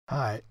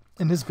Hi,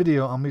 in this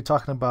video I'm going to be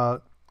talking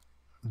about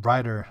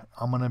Rytr.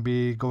 I'm going to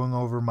be going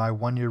over my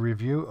 1-year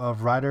review of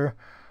Rytr,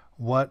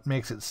 what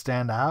makes it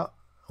stand out,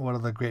 what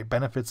are the great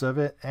benefits of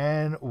it,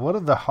 and what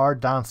are the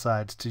hard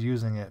downsides to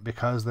using it,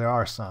 because there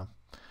are some.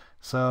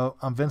 So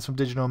I'm Vince from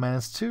Digital Nomad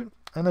Institute,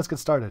 and let's get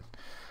started.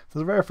 So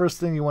the very first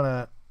thing you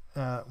want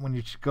to, when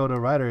you go to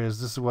Rytr,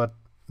 is this is what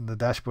the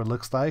dashboard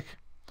looks like.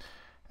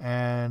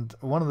 And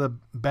one of the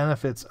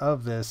benefits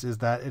of this is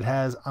that it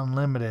has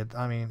unlimited.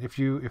 I mean, if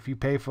you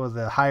pay for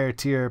the higher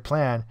tier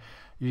plan,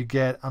 you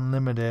get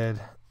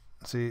unlimited.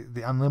 See,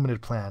 the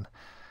unlimited plan.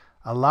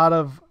 A lot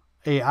of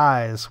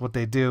AIs, what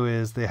they do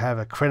is they have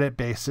a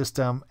credit-based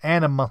system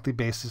and a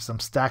monthly-based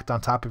system stacked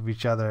on top of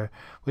each other,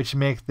 which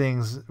make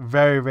things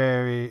very,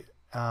 very,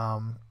 I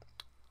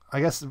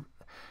guess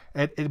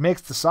it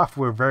makes the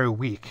software very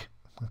weak.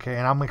 Okay,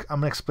 and I'm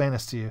gonna explain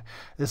this to you.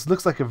 This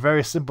looks like a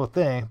very simple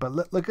thing,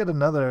 but look at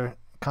another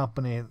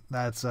company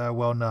that's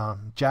well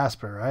known,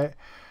 Jasper, right?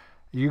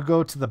 You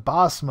go to the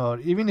boss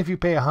mode, even if you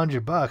pay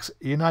 $100,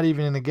 you're not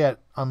even gonna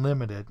get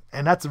unlimited,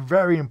 and that's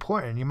very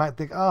important. You might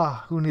think,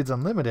 oh, who needs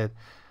unlimited?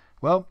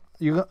 Well,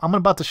 I'm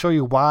about to show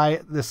you why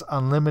this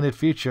unlimited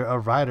feature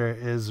of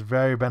Rytr is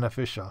very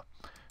beneficial.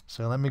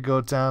 So let me go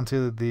down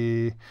to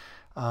the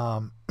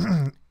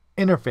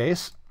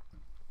interface,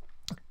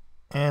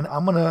 and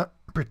I'm gonna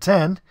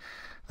pretend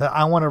that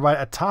I want to write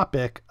a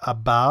topic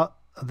about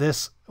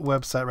this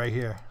website right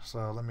here.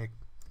 So let me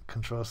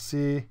Control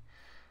C,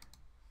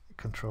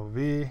 Control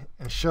V,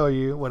 and show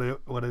you what it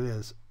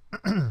is.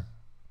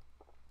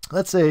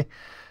 Let's say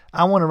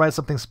I want to write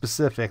something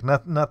specific,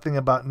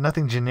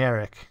 nothing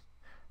generic,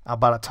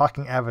 about a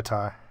talking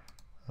avatar.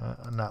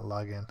 Not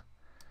login.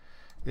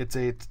 It's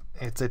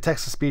a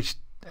text-to-speech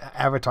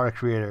avatar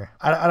creator.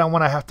 I don't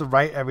want to have to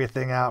write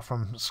everything out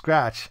from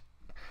scratch.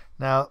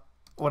 Now,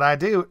 what I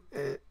do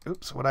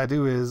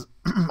is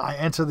I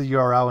enter the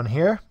URL in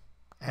here,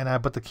 and I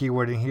put the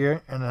keyword in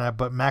here, and then I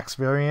put max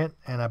variant,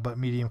 and I put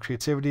medium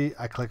creativity.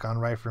 I click on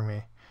write for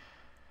me.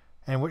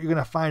 And what you're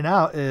going to find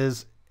out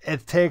is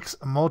it takes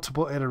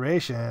multiple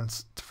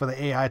iterations for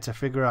the AI to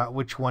figure out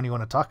which one you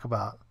want to talk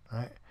about,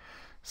 right?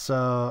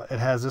 So it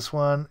has this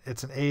one.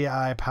 It's an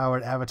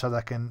AI-powered avatar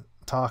that can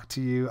talk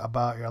to you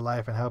about your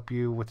life and help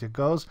you with your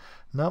goals.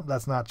 Nope,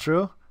 that's not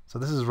true. So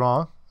this is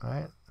wrong,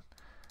 right?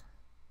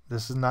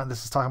 This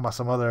is talking about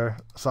some other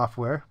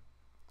software.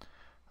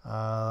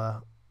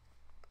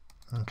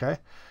 Okay.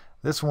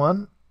 This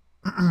one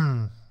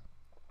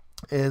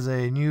is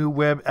a new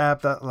web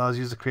app that allows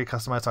users to create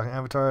customized talking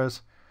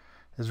avatars.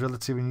 It's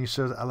relatively new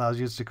service that allows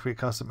users to create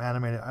custom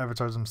animated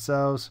avatars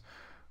themselves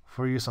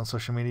for use on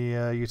social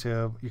media,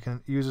 YouTube.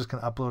 Users can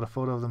upload a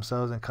photo of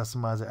themselves and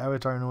customize their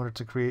avatar in order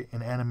to create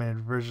an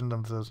animated version of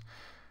themselves.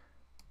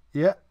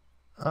 Yeah.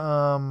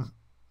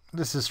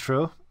 This is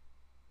true.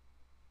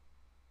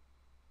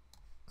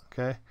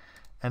 Okay,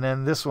 and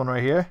then this one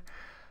right here,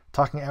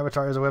 Talking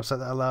Avatar is a website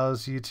that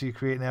allows you to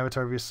create an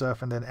avatar of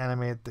yourself and then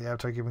animate the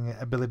avatar, giving it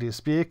ability to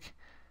speak.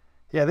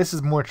 Yeah, this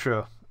is more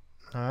true.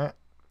 All right,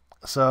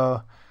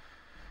 so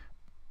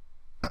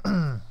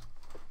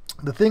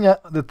the thing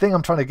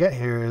I'm trying to get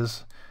here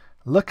is,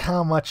 look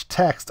how much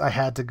text I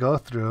had to go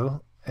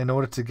through in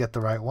order to get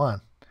the right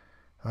one.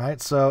 All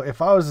right, so if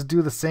I was to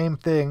do the same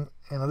thing,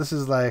 this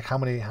is like how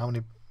many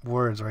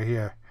words right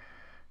here?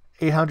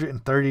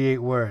 838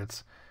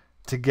 words.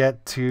 To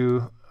get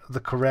to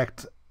the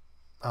correct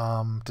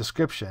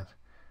description.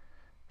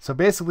 So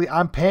basically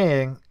I'm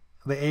paying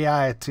the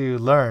AI to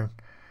learn,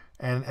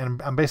 and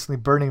I'm basically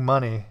burning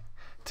money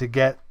to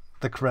get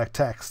the correct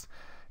text.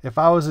 If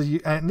I was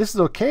and this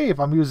is okay if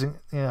I'm using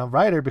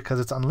Rytr, because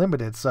it's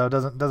unlimited, so it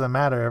doesn't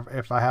matter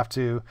if I have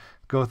to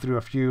go through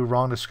a few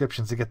wrong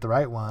descriptions to get the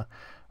right one.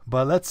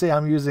 But let's say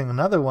I'm using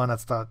another one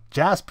that's the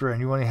Jasper, and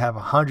you only have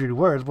 100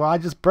 words. Well, I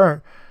just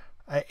burnt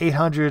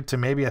 800 to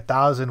maybe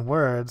 1,000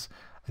 words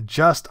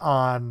just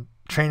on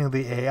training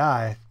the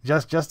AI,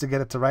 just to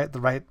get it to write the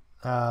right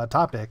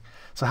topic.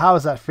 So how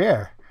is that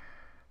fair?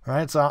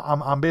 Right? So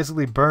I'm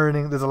basically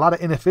burning. There's a lot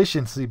of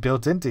inefficiency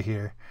built into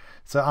here.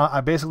 So I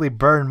basically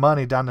burn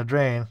money down the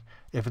drain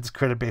if it's a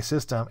credit-based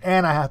system,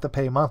 and I have to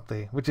pay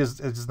monthly, which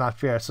is not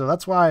fair. So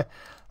that's why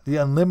the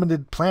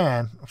unlimited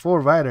plan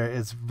for Rytr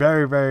is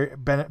very, very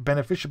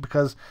beneficial,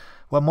 because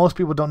what most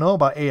people don't know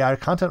about AI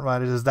content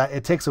writers is that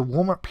it takes a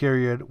warm-up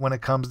period when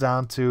it comes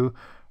down to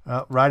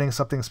writing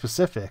something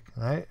specific,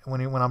 right?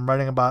 When I'm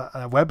writing about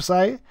a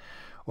website,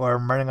 or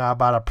I'm writing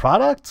about a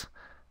product,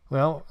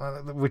 well,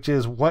 which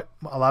is what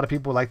a lot of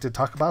people like to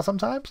talk about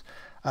sometimes,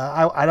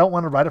 I don't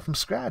want to write it from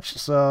scratch.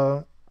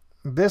 So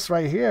this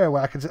right here,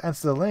 where I can just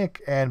enter the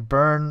link and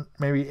burn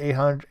maybe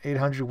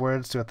 800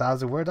 words to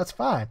 1,000 words, that's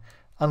fine.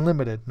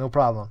 Unlimited, no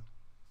problem.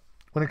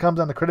 When it comes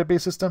down to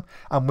credit-based system,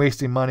 I'm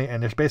wasting money,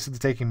 and they're basically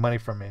taking money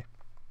from me.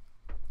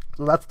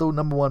 So that's the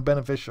number one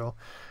beneficial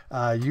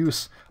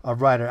use of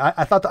Rytr.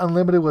 I thought the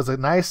unlimited was a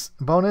nice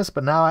bonus,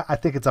 but now I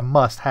think it's a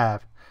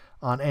must-have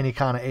on any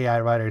kind of AI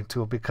writing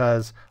tool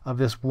because of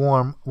this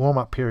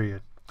warm-up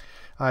period.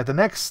 All right, the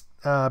next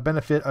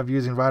benefit of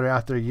using Rytr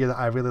after a year that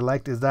I really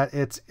liked is that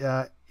it's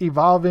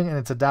evolving and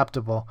it's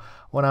adaptable.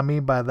 What I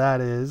mean by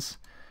that is,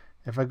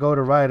 if I go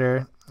to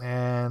Rytr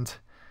and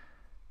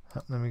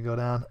let me go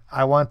down,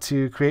 I want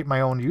to create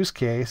my own use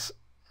case.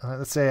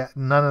 Let's say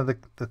none of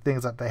the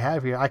things that they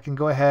have here. I can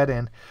go ahead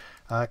and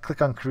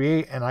click on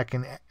create, and I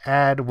can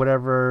add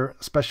whatever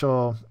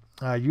special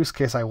use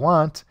case I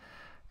want,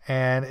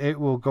 and it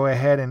will go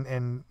ahead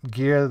and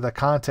gear the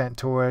content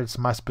towards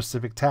my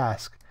specific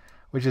task,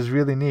 which is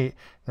really neat.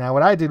 Now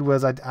what I did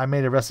was I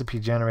made a recipe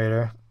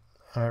generator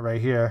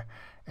right here,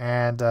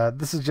 and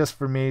this is just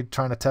for me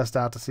trying to test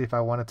out to see if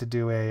I wanted to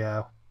do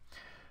a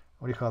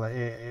what do you call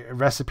it, a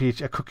recipe,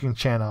 a cooking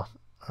channel.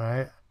 All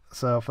right,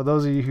 so for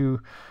those of you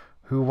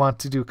who want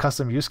to do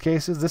custom use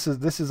cases,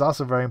 this is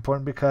also very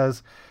important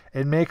because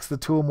it makes the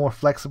tool more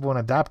flexible and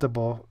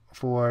adaptable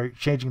for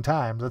changing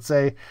times. Let's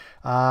say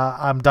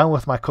I'm done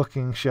with my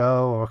cooking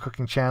show or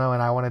cooking channel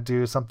and I want to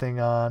do something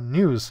on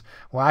news.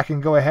 Well, I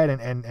can go ahead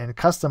and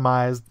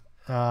customize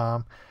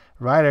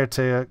Rytr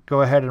to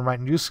go ahead and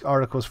write news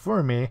articles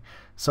for me,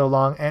 so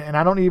long, and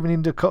I don't even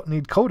need to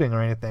need coding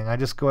or anything. I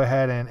just go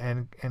ahead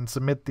and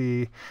submit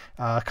the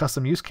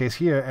custom use case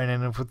here, and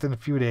then within a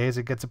few days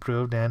it gets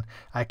approved and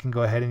I can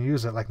go ahead and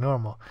use it like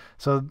normal.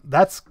 So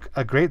that's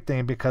a great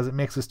thing because it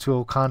makes this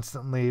tool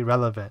constantly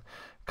relevant,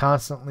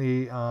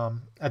 constantly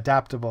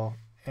adaptable,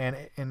 and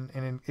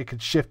it can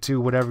shift to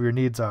whatever your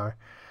needs are.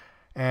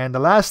 And the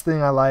last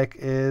thing I like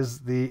is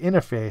the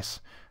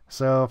interface.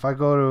 So if I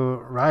go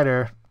to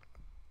Rytr,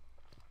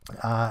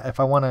 if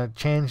I want to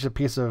change a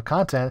piece of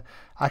content,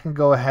 I can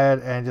go ahead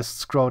and just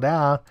scroll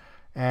down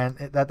and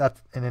and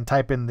then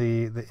type in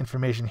the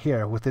information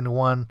here within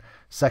one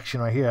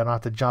section right here. I don't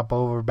have to jump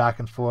over back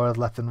and forth,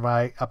 left and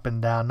right, up and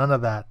down, none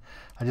of that.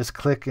 I just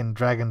click and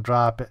drag and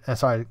drop,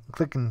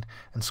 click and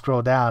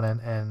scroll down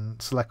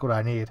and select what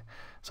I need.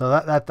 So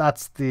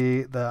that's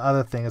the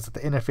other thing, is that the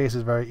interface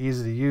is very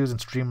easy to use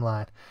and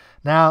streamlined.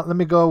 Now let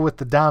me go with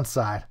the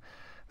downside.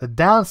 The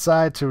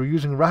downside to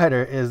using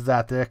Rytr is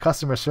that their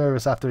customer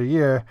service after a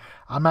year,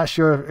 I'm not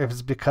sure if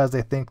it's because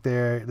they think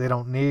they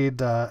don't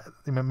need,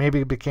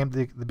 maybe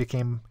they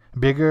became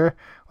bigger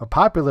or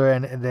popular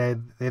and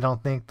they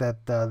don't think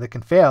that they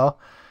can fail,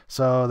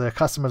 so their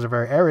customers are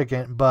very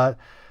arrogant. But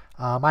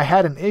I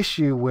had an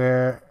issue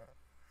where,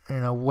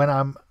 when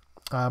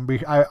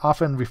I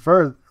often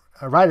refer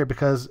Rytr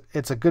because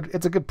it's a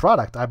good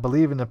product. I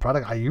believe in the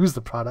product. I use the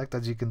product,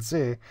 as you can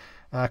see,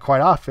 quite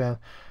often.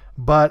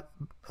 But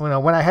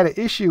when I had an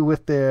issue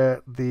with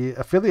the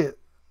affiliate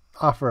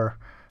offer,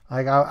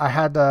 like I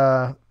had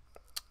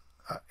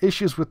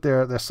issues with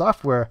their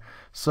software.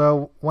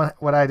 So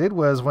what I did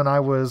was, when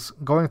I was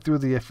going through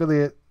the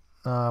affiliate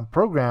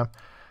program,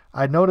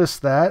 I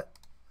noticed that.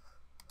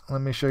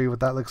 Let me show you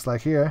what that looks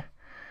like here.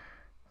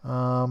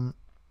 Right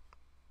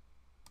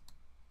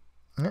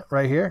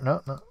here.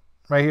 No,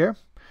 right here.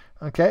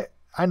 Okay,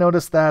 I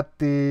noticed that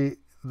the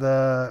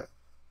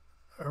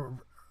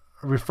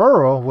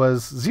referral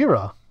was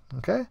 0.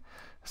 Okay,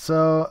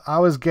 so I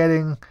was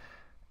getting,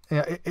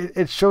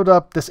 it showed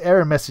up this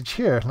error message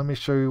here. Let me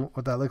show you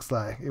what that looks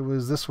like. It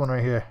was this one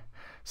right here.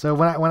 So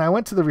when I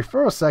went to the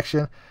referral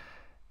section,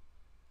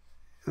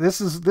 this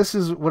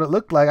is what it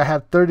looked like. I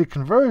had 30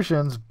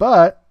 conversions,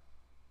 but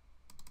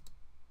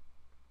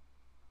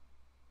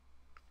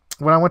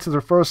when I went to the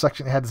referral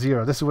section, it had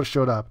 0. This is what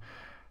showed up.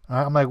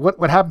 I'm like,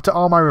 what happened to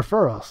all my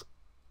referrals?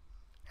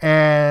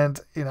 And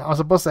I was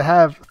supposed to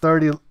have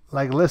 30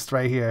 like list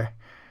right here.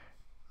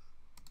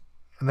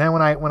 And then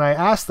when I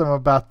asked them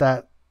about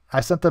that,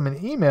 I sent them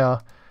an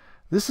email.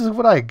 This is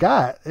what I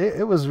got.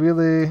 It was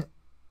really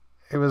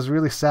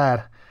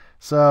sad.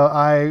 So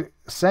I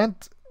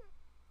sent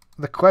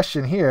the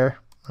question here,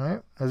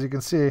 right? As you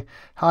can see,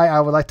 hi, I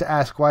would like to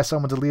ask why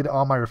someone deleted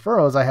all my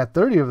referrals. I had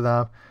 30 of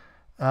them.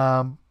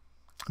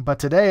 But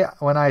today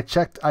when I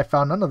checked, I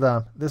found none of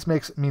them. This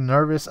makes me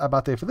nervous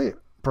about the affiliate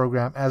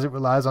program as it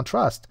relies on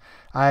trust.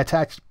 I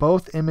attached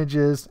both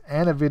images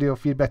and a video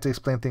feedback to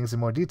explain things in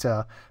more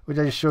detail, which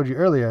I just showed you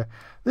earlier.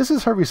 This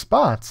is her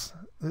response,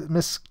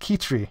 Miss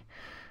Kriti,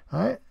 all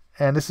right?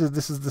 And this is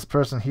this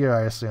person here,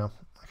 I assume.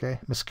 Okay,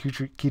 Miss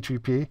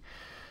Kriti P.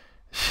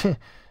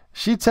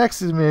 She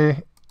texted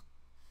me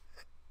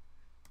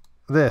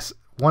this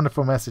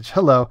wonderful message.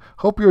 Hello,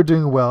 hope you're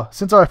doing well.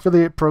 Since our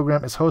affiliate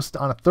program is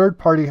hosted on a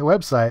third-party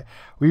website,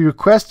 we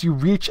request you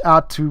reach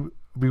out to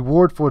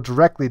Reward4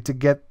 directly to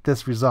get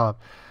this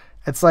resolved.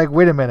 It's like,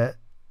 wait a minute,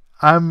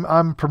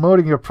 I'm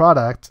promoting your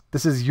product.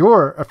 This is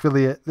your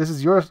affiliate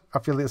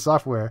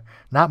software,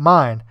 not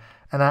mine,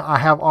 and I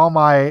have all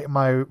my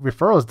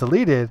referrals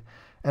deleted,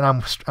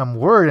 and I'm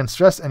worried and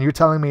stressed, and you're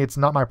telling me it's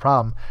not my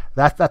problem.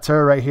 That's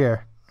her right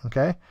here.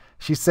 Okay,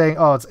 she's saying,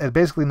 oh, it's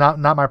basically not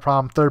my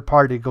problem. Third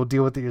party, go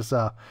deal with it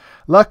yourself.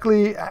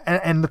 Luckily,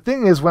 and the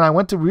thing is, when I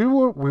went to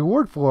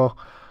Reward4,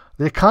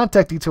 the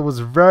contact detail was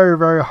very,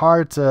 very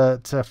hard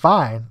to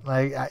find.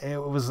 Like,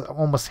 it was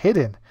almost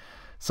hidden.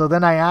 So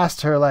then I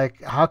asked her,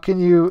 like, how can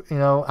you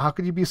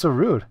be so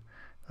rude?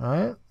 All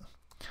right.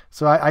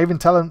 So I even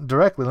tell them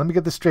directly, let me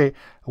get this straight.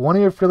 One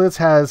of your affiliates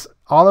has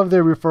all of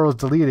their referrals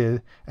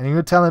deleted, and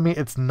you're telling me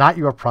it's not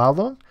your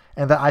problem?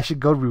 and that I should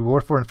go to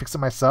Reward for and fix it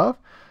myself?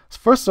 So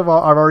first of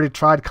all, I've already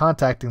tried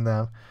contacting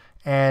them,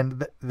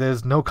 and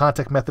there's no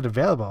contact method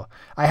available.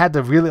 I had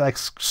to really like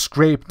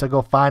scrape to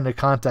go find their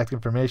contact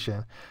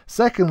information.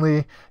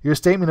 Secondly, your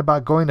statement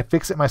about going to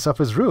fix it myself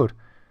is rude.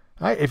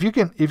 Right? If you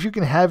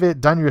can have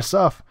it done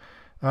yourself,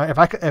 if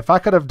I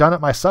could have done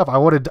it myself, I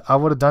would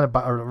have done it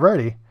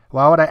already.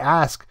 Why would I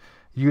ask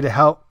you to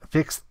help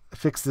fix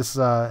this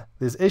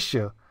this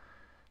issue,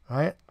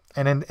 right?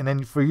 And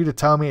then for you to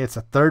tell me it's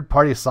a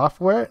third-party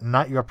software,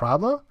 not your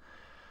problem.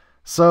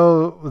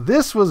 So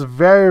this was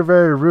very,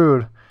 very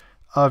rude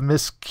of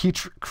Miss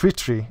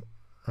Kriti.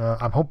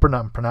 I'm hoping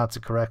I'm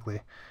pronouncing it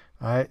correctly.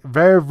 All right,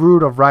 very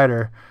rude of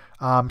Rytr.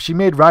 She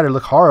made Rytr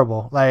look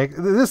horrible. Like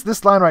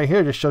this line right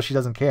here just shows she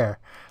doesn't care.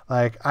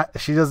 Like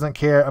she doesn't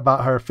care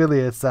about her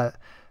affiliates that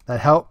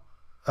help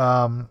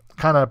kind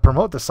of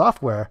promote the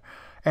software.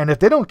 And if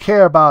they don't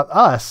care about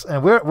us,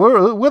 and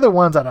we're the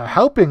ones that are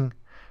helping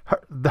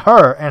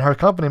her and her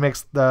company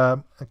makes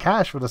the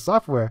cash for the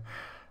software,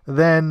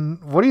 then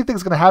what do you think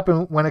is going to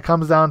happen when it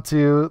comes down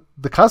to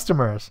the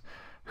customers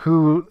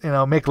who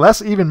make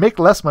less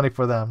money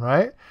for them,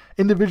 right?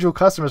 Individual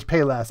customers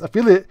pay less.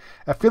 Affiliate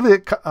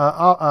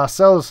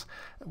sales,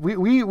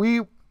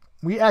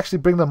 we actually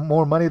bring them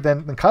more money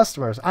than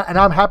customers, and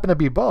I'm happen to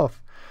be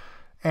both.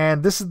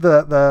 And this is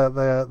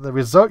the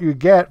result you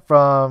get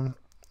from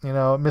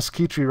Miss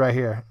Kriti right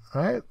here,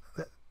 right?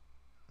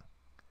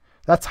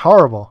 That's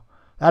horrible.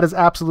 That is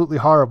absolutely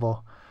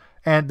horrible.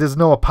 And there's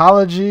no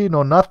apology,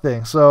 no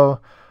nothing. So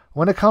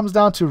when it comes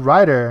down to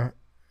Rytr,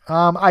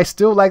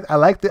 I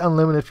like the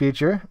unlimited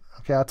feature.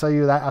 Okay, I'll tell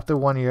you that after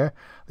 1 year.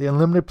 The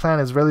unlimited plan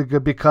is really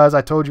good because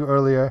I told you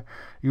earlier,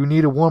 you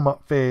need a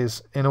warm-up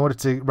phase in order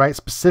to write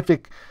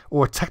specific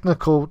or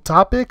technical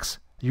topics.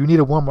 You need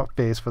a warm-up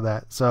phase for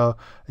that. So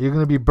you're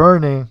going to be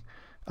burning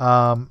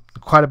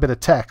quite a bit of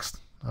text,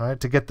 all right,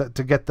 to get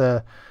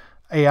the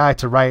AI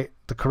to write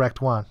the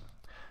correct one.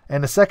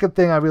 And the second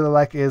thing I really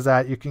like is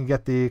that you can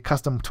get the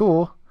custom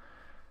tool.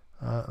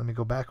 Let me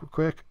go back real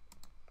quick.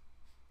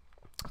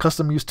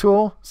 Custom use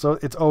tool, so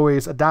it's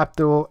always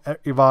adaptable,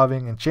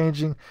 evolving, and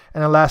changing.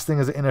 And the last thing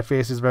is the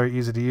interface is very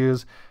easy to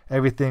use.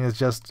 Everything is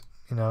just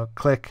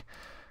click,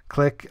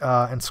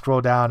 and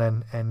scroll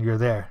down, and you're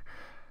there.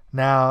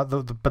 Now,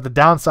 but the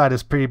downside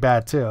is pretty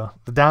bad too.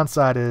 The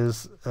downside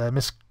is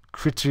Miss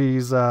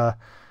Kriti's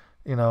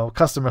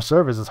customer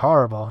service is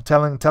horrible.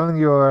 Telling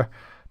your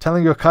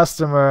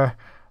customer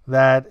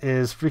that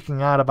is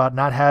freaking out about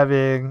not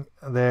having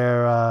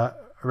their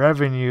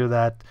revenue,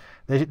 that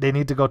they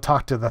need to go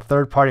talk to the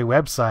third-party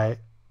website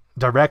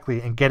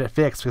directly and get it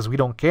fixed because we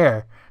don't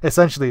care,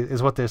 essentially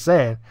is what they're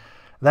saying.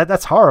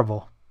 That's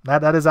horrible.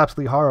 That is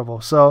absolutely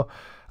horrible. So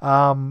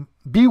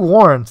be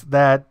warned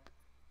that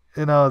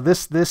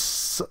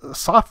this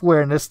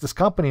software and this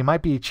company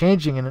might be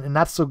changing in a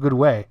not so good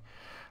way.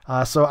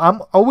 So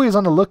I'm always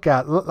on the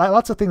lookout.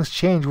 Lots of things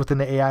change within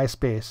the AI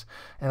space,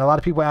 and a lot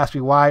of people ask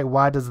me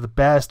why does the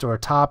best or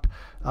top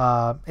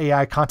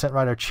AI content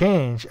writer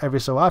change every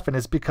so often.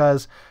 It's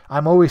because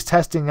I'm always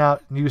testing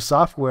out new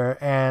software,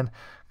 and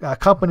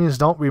companies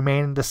don't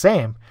remain the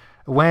same.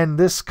 When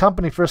this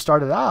company first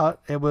started out,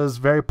 it was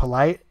very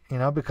polite,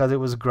 because it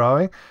was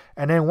growing,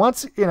 and then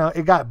once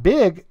it got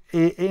big,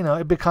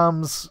 it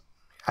becomes,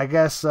 I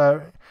guess,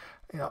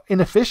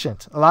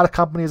 inefficient. A lot of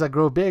companies that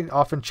grow big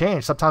often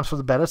change, sometimes for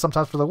the better,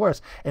 sometimes for the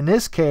worse. In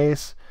this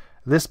case,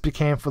 this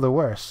became for the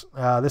worse.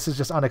 This is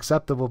just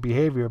unacceptable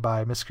behavior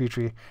by Miss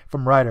Kriti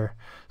from Rytr.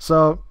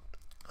 So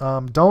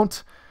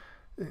don't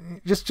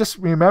just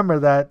remember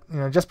that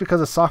just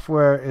because the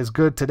software is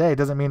good today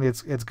doesn't mean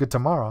it's good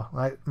tomorrow.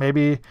 Right?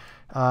 Maybe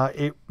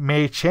it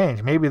may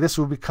change. Maybe this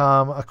will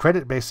become a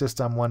credit-based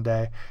system one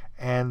day,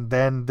 and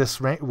then this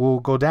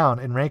will go down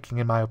in ranking,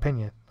 in my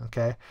opinion.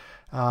 Okay.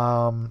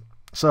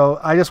 So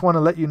I just want to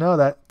let you know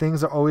that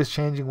things are always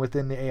changing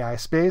within the AI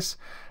space.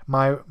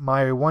 My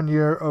 1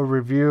 year of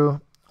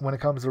review when it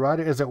comes to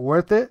writing, is it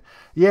worth it?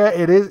 Yeah,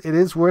 it is. It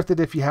is worth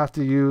it if you have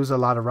to use a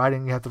lot of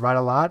writing. You have to write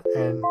a lot,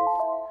 and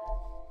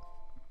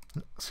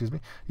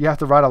you have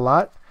to write a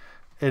lot.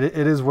 It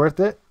is worth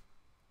it.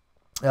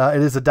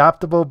 It is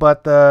adaptable,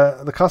 but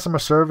the customer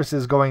service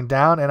is going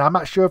down, and I'm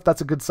not sure if that's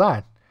a good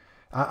sign.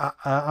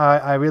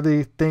 I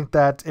really think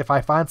that if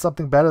I find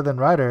something better than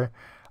Rytr,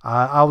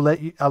 I'll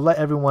let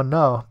everyone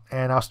know,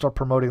 and I'll start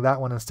promoting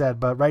that one instead.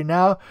 But right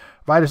now,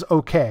 Rytr's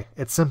okay.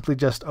 It's simply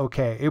just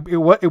okay. It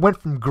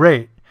went from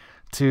great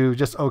to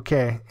just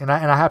okay, and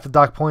I have to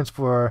dock points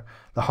for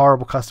the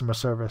horrible customer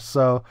service.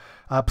 So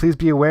please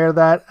be aware of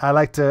that. I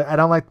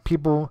don't like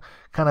people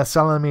kind of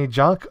selling me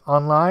junk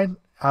online.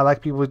 I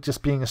like people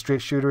just being a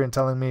straight shooter and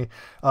telling me,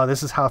 oh,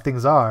 this is how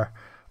things are,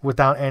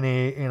 without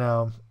any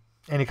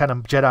any kind of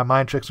Jedi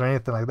mind tricks or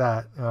anything like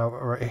that,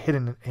 or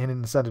hidden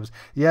incentives.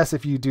 Yes,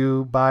 if you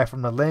do buy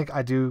from the link,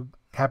 I do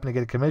happen to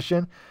get a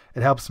commission.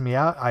 It helps me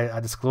out. I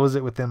disclose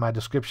it within my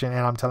description, and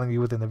I'm telling you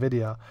within the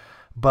video.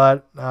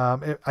 But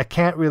I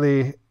can't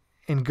really,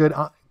 in good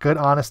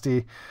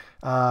honesty,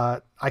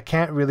 I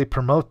can't really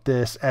promote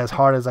this as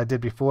hard as I did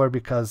before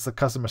because the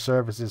customer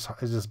service is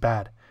just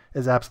bad.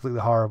 is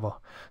absolutely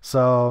horrible.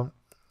 So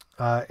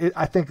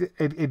I think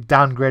it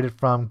downgraded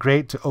from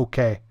great to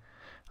okay.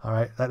 All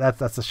right,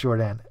 that's the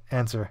short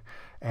answer.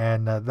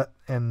 And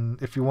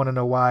and if you want to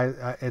know why,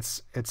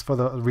 it's for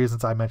the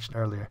reasons I mentioned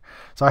earlier.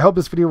 So I hope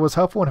this video was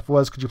helpful, and if it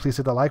was, could you please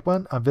hit the like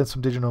button? I'm Vince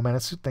from Digital Nomad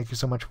Institute. Thank you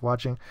so much for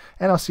watching,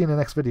 and I'll see you in the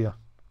next video.